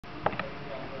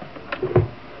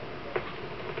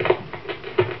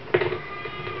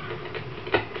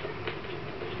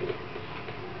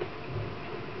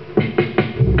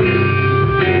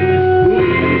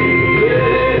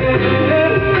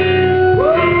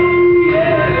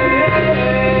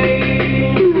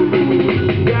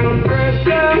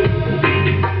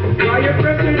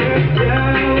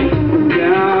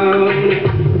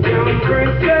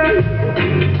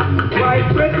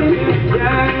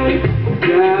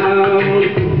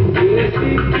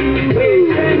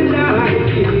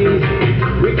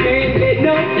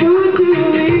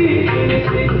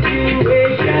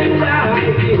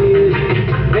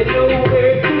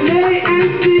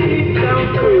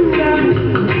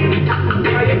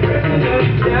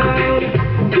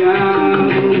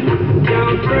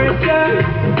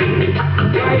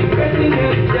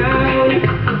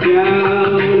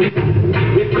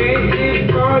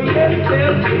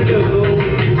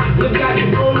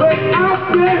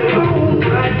went home,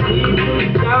 but he was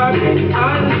starving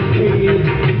on the street.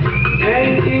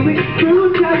 And it was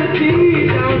brutality,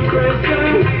 down pressure.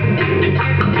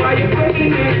 Why you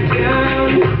pressing us down,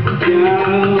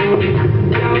 down,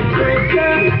 down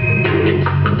pressure?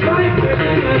 Why you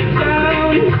pressing us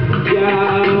down,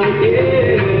 down, yeah.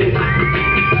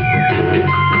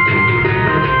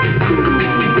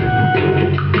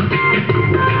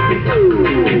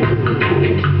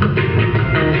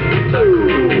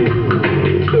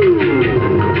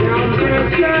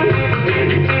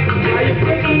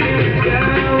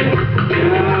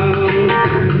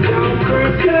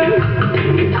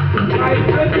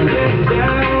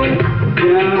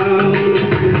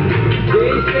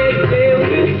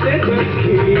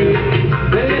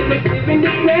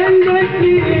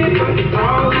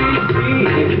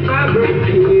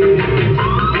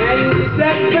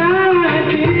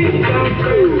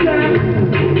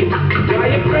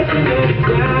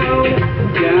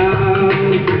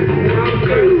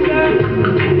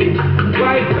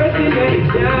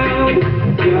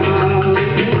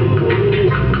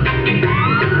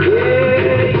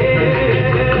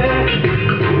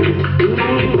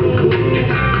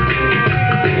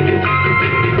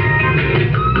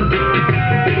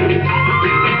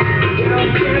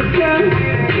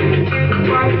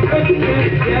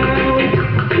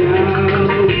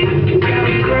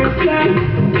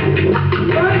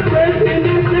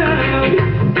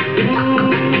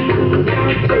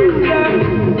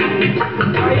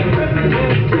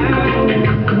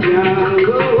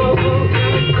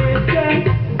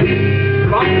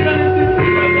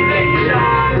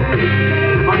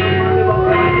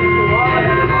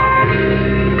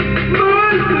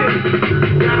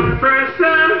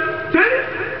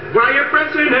 Why you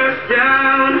pressing us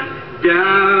down,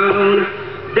 down,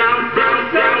 down, down,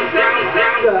 down, down,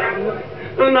 down?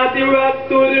 Not the rock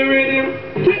to the rhythm,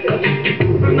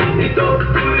 not the dog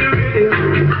to the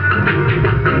rhythm,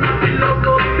 not the love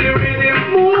of the rhythm.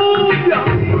 Move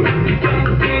down,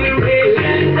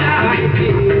 consideration like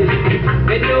this,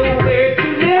 and nowhere to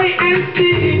lay and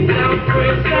sit. Now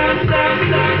press down, down,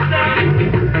 down, down.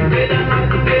 With a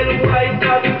nice little white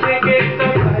dog, you take it so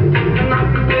right, and not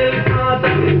the little heart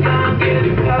that you can't get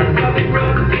it past. I'll be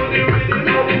running to the rhythm,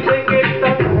 I'll be taking it so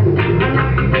right, and not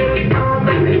the little heart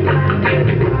that you can't get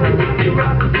it past. I'll be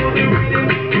running to the rhythm,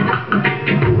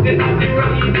 then I'll be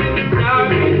running to the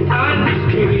dark on the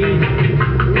street,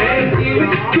 and it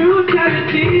was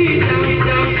brutality. Down,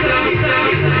 down, down, down,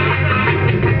 down.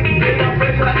 There's a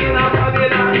pressure in our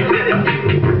Babylon,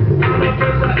 and a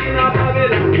pressure in our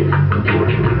Babylon.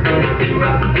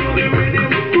 Rock to the rhythm,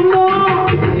 come on,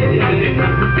 yeah,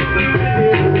 rock to the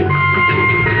rhythm.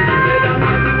 Let them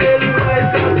have the way the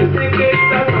white out, the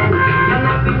tickets are on, and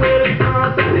not the way the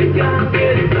dance, and they can't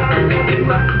get it down.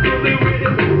 Rock to the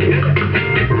rhythm,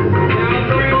 now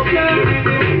pressure,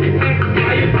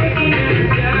 why you taking it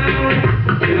down,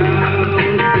 down,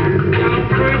 down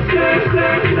pressure,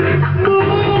 move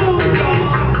on.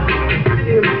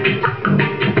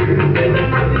 Let them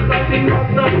have the body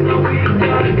rocked up, now we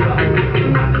got it up.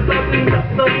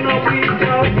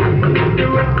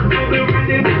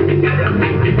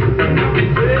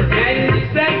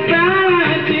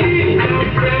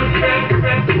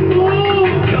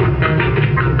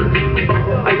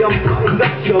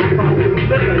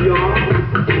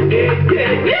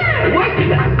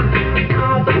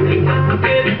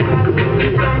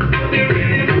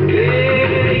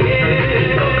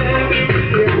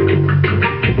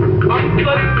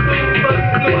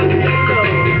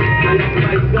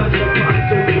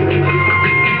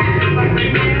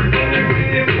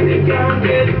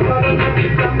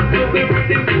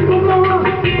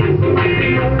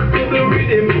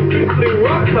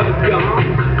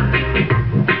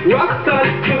 Rock us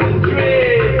to the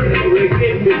dread, we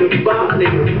give me the body,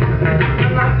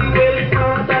 and I see where it's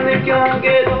not, and they can't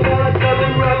get